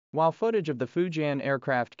While footage of the Fujian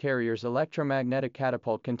aircraft carrier's electromagnetic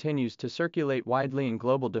catapult continues to circulate widely in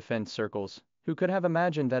global defense circles, who could have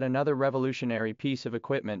imagined that another revolutionary piece of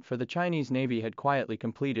equipment for the Chinese Navy had quietly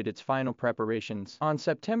completed its final preparations? On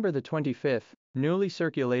September the 25th, newly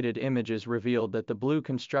circulated images revealed that the blue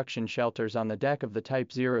construction shelters on the deck of the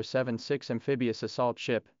Type 076 amphibious assault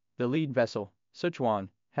ship, the lead vessel, Sichuan,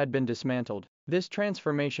 had been dismantled. This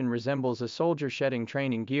transformation resembles a soldier shedding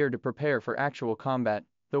training gear to prepare for actual combat.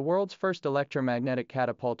 The world's first electromagnetic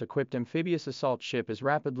catapult-equipped amphibious assault ship is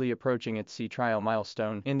rapidly approaching its sea trial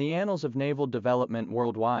milestone. In the annals of naval development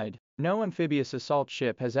worldwide, no amphibious assault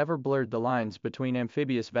ship has ever blurred the lines between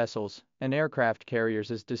amphibious vessels and aircraft carriers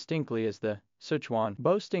as distinctly as the Sichuan.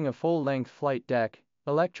 Boasting a full-length flight deck,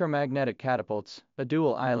 electromagnetic catapults, a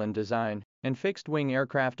dual-island design, and fixed-wing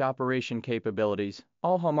aircraft operation capabilities,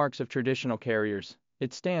 all hallmarks of traditional carriers,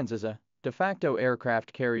 it stands as a de facto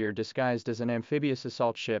aircraft carrier disguised as an amphibious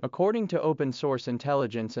assault ship. According to open-source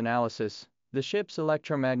intelligence analysis, the ship's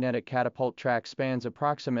electromagnetic catapult track spans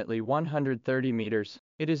approximately 130 meters.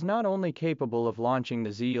 It is not only capable of launching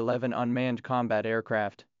the Z-11 unmanned combat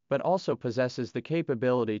aircraft, but also possesses the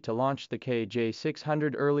capability to launch the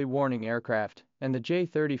KJ-600 early warning aircraft and the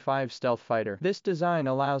J-35 stealth fighter. This design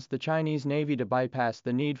allows the Chinese Navy to bypass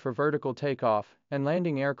the need for vertical takeoff and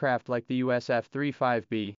landing aircraft like the US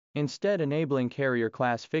F-35B, instead enabling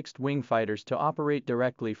carrier-class fixed-wing fighters to operate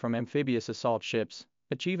directly from amphibious assault ships,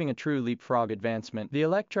 achieving a true leapfrog advancement. The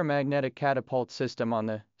electromagnetic catapult system on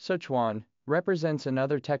the Sichuan represents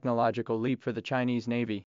another technological leap for the Chinese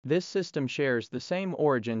Navy. This system shares the same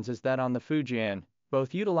origins as that on the Fujian,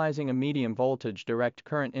 both utilizing a medium-voltage direct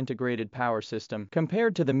current integrated power system.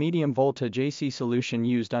 Compared to the medium-voltage AC solution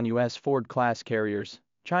used on US Ford-class carriers,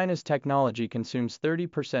 China's technology consumes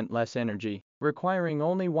 30% less energy, requiring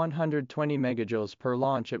only 120 megajoules per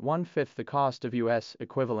launch at one-fifth the cost of US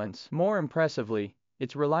equivalents. More impressively,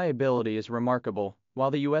 its reliability is remarkable. While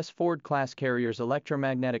the US Ford-class carrier's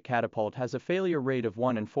electromagnetic catapult has a failure rate of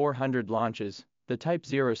 1 in 400 launches, the Type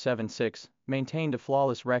 076 maintained a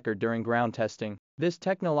flawless record during ground testing. This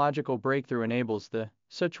technological breakthrough enables the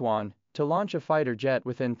Sichuan to launch a fighter jet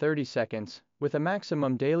within 30 seconds, with a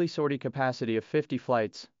maximum daily sortie capacity of 50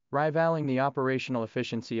 flights, rivaling the operational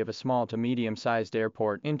efficiency of a small to medium-sized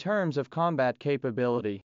airport. In terms of combat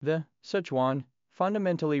capability, the Sichuan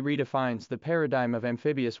fundamentally redefines the paradigm of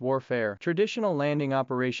amphibious warfare. Traditional landing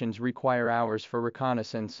operations require hours for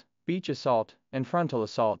reconnaissance, beach assault, and frontal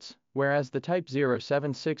assaults, whereas the Type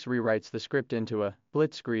 076 rewrites the script into a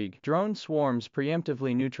blitzkrieg. Drone swarms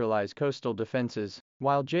preemptively neutralize coastal defenses,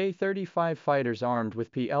 while J-35 fighters armed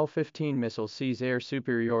with PL-15 missiles seize air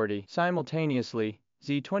superiority. Simultaneously,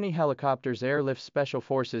 Z-20 helicopters airlift special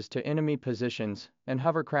forces to enemy positions, and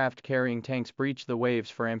hovercraft carrying tanks breach the waves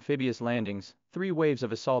for amphibious landings. 3 waves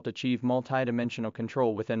of assault achieve multidimensional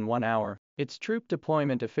control within 1 hour. Its troop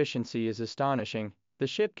deployment efficiency is astonishing. The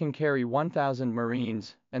ship can carry 1,000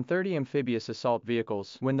 Marines and 30 amphibious assault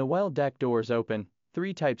vehicles. When the well deck doors open,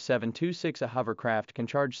 3 Type 726 hovercraft can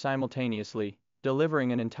charge simultaneously,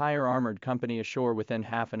 delivering an entire armored company ashore within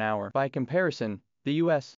half an hour. By comparison, the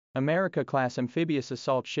U.S. America-class amphibious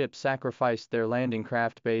assault ships sacrificed their landing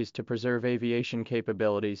craft bays to preserve aviation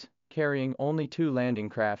capabilities, carrying only 2 landing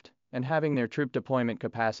craft and having their troop deployment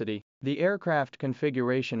capacity. The aircraft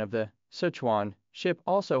configuration of the Sichuan ship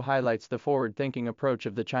also highlights the forward-thinking approach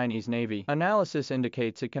of the Chinese Navy. Analysis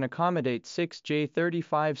indicates it can accommodate 6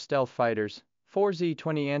 J-35 stealth fighters, 4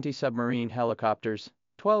 Z-20 anti-submarine helicopters,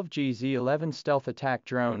 12 Z-11 stealth attack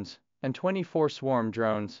drones, and 24 swarm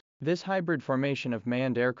drones. This hybrid formation of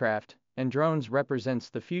manned aircraft and drones represents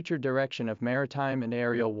the future direction of maritime and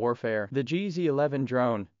aerial warfare. The Z-11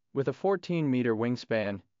 drone, with a 14-meter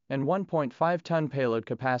wingspan and 1.5-ton payload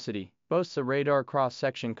capacity, boasts a radar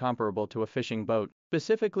cross-section comparable to a fishing boat,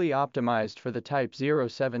 specifically optimized for the Type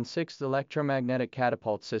 076 electromagnetic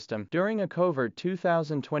catapult system. During a covert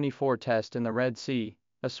 2024 test in the Red Sea,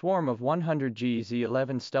 a swarm of 100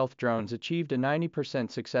 Z-11 stealth drones achieved a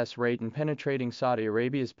 90% success rate in penetrating Saudi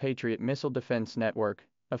Arabia's Patriot missile defense network,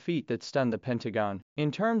 a feat that stunned the Pentagon.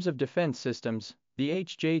 In terms of defense systems, the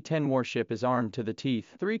HJ-10 warship is armed to the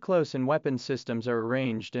teeth. 3 close-in weapon systems are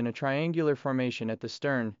arranged in a triangular formation at the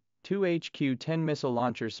stern, 2 HQ-10 missile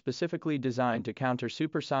launchers specifically designed to counter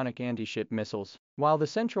supersonic anti-ship missiles, while the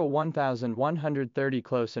central 1,130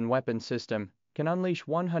 close-in weapon system can unleash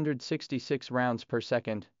 166 rounds per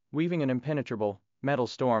second, weaving an impenetrable metal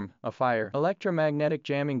storm of fire. Electromagnetic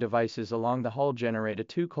jamming devices along the hull generate a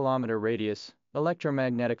 2-kilometer radius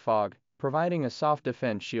electromagnetic fog, providing a soft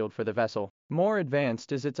defense shield for the vessel. More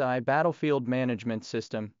advanced is its battlefield management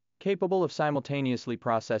system, capable of simultaneously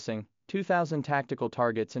processing 2,000 tactical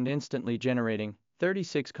targets and instantly generating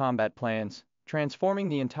 36 combat plans, transforming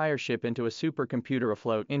the entire ship into a supercomputer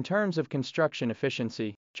afloat. In terms of construction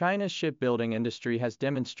efficiency, China's shipbuilding industry has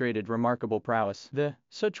demonstrated remarkable prowess. The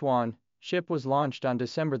Sichuan ship was launched on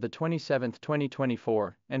December 27,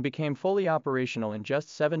 2024, and became fully operational in just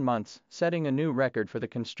 7 months, setting a new record for the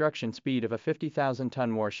construction speed of a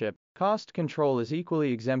 50,000-ton warship. Cost control is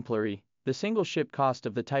equally exemplary. The single ship cost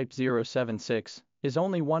of the Type 076 is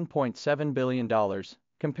only $1.7 billion,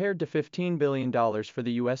 compared to $15 billion for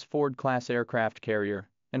the U.S. Ford-class aircraft carrier,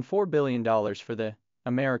 and $4 billion for the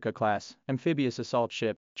America-class amphibious assault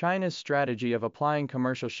ship. China's strategy of applying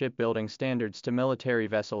commercial shipbuilding standards to military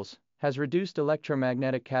vessels has reduced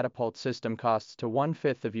electromagnetic catapult system costs to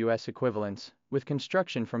 1/5 of U.S. equivalents, with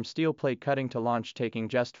construction from steel plate cutting to launch taking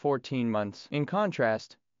just 14 months. In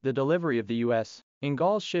contrast, the delivery of the U.S.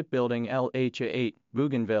 Ingalls shipbuilding LHA-8,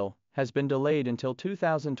 Bougainville, has been delayed until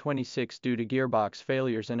 2026 due to gearbox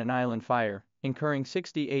failures and an island fire, incurring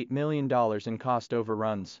 $68 million in cost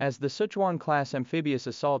overruns. As the Sichuan-class amphibious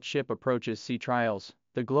assault ship approaches sea trials,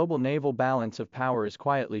 the global naval balance of power is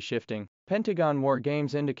quietly shifting. Pentagon war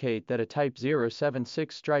games indicate that a Type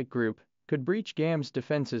 076 strike group could breach GAM's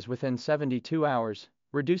defenses within 72 hours,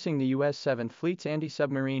 reducing the U.S. 7th Fleet's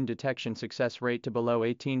anti-submarine detection success rate to below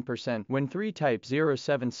 18%. When 3 Type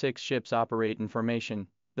 076 ships operate in formation,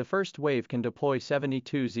 the first wave can deploy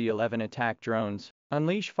 72 Z-11 attack drones,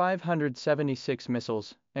 unleash 576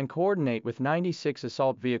 missiles, and coordinate with 96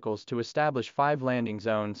 assault vehicles to establish 5 landing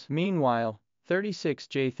zones. Meanwhile, 36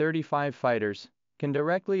 J-35 fighters can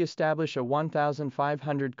directly establish a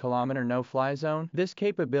 1,500-kilometer no-fly zone. This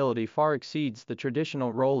capability far exceeds the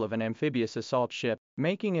traditional role of an amphibious assault ship,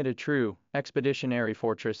 making it a true expeditionary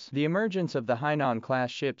fortress. The emergence of the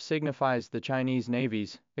Hainan-class ship signifies the Chinese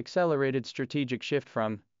Navy's accelerated strategic shift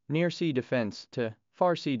from near-sea defense to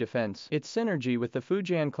far-sea defense. Its synergy with the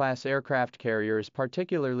Fujian-class aircraft carrier is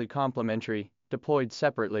particularly complementary. Deployed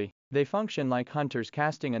separately, they function like hunters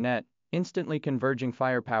casting a net, instantly converging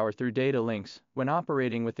firepower through data links. When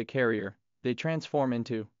operating with the carrier, they transform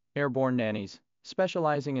into airborne nannies,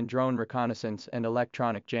 specializing in drone reconnaissance and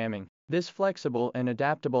electronic jamming. This flexible and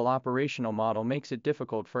adaptable operational model makes it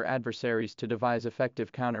difficult for adversaries to devise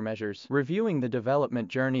effective countermeasures. Reviewing the development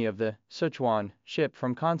journey of the Sichuan ship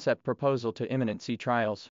from concept proposal to imminent sea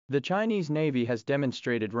trials, the Chinese Navy has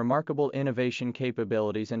demonstrated remarkable innovation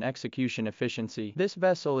capabilities and execution efficiency. This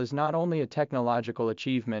vessel is not only a technological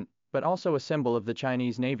achievement, but also a symbol of the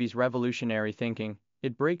Chinese Navy's revolutionary thinking.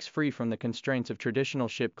 It breaks free from the constraints of traditional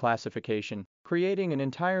ship classification, creating an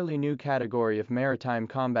entirely new category of maritime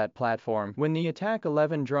combat platform. When the Attack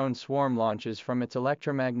 11 drone swarm launches from its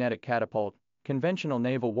electromagnetic catapult, conventional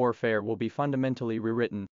naval warfare will be fundamentally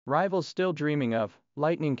rewritten. Rivals still dreaming of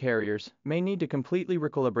Lightning carriers may need to completely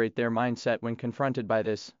recalibrate their mindset when confronted by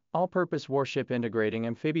this all-purpose warship integrating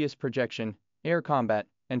amphibious projection, air combat,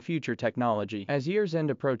 and future technology. As year's end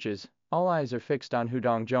approaches, all eyes are fixed on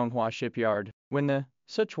Hudong Zhonghua shipyard. When the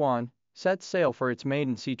Sichuan sets sail for its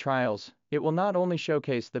maiden sea trials, it will not only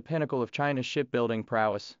showcase the pinnacle of China's shipbuilding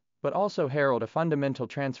prowess, but also herald a fundamental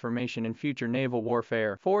transformation in future naval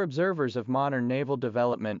warfare. For observers of modern naval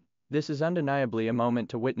development, this is undeniably a moment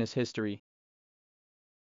to witness history.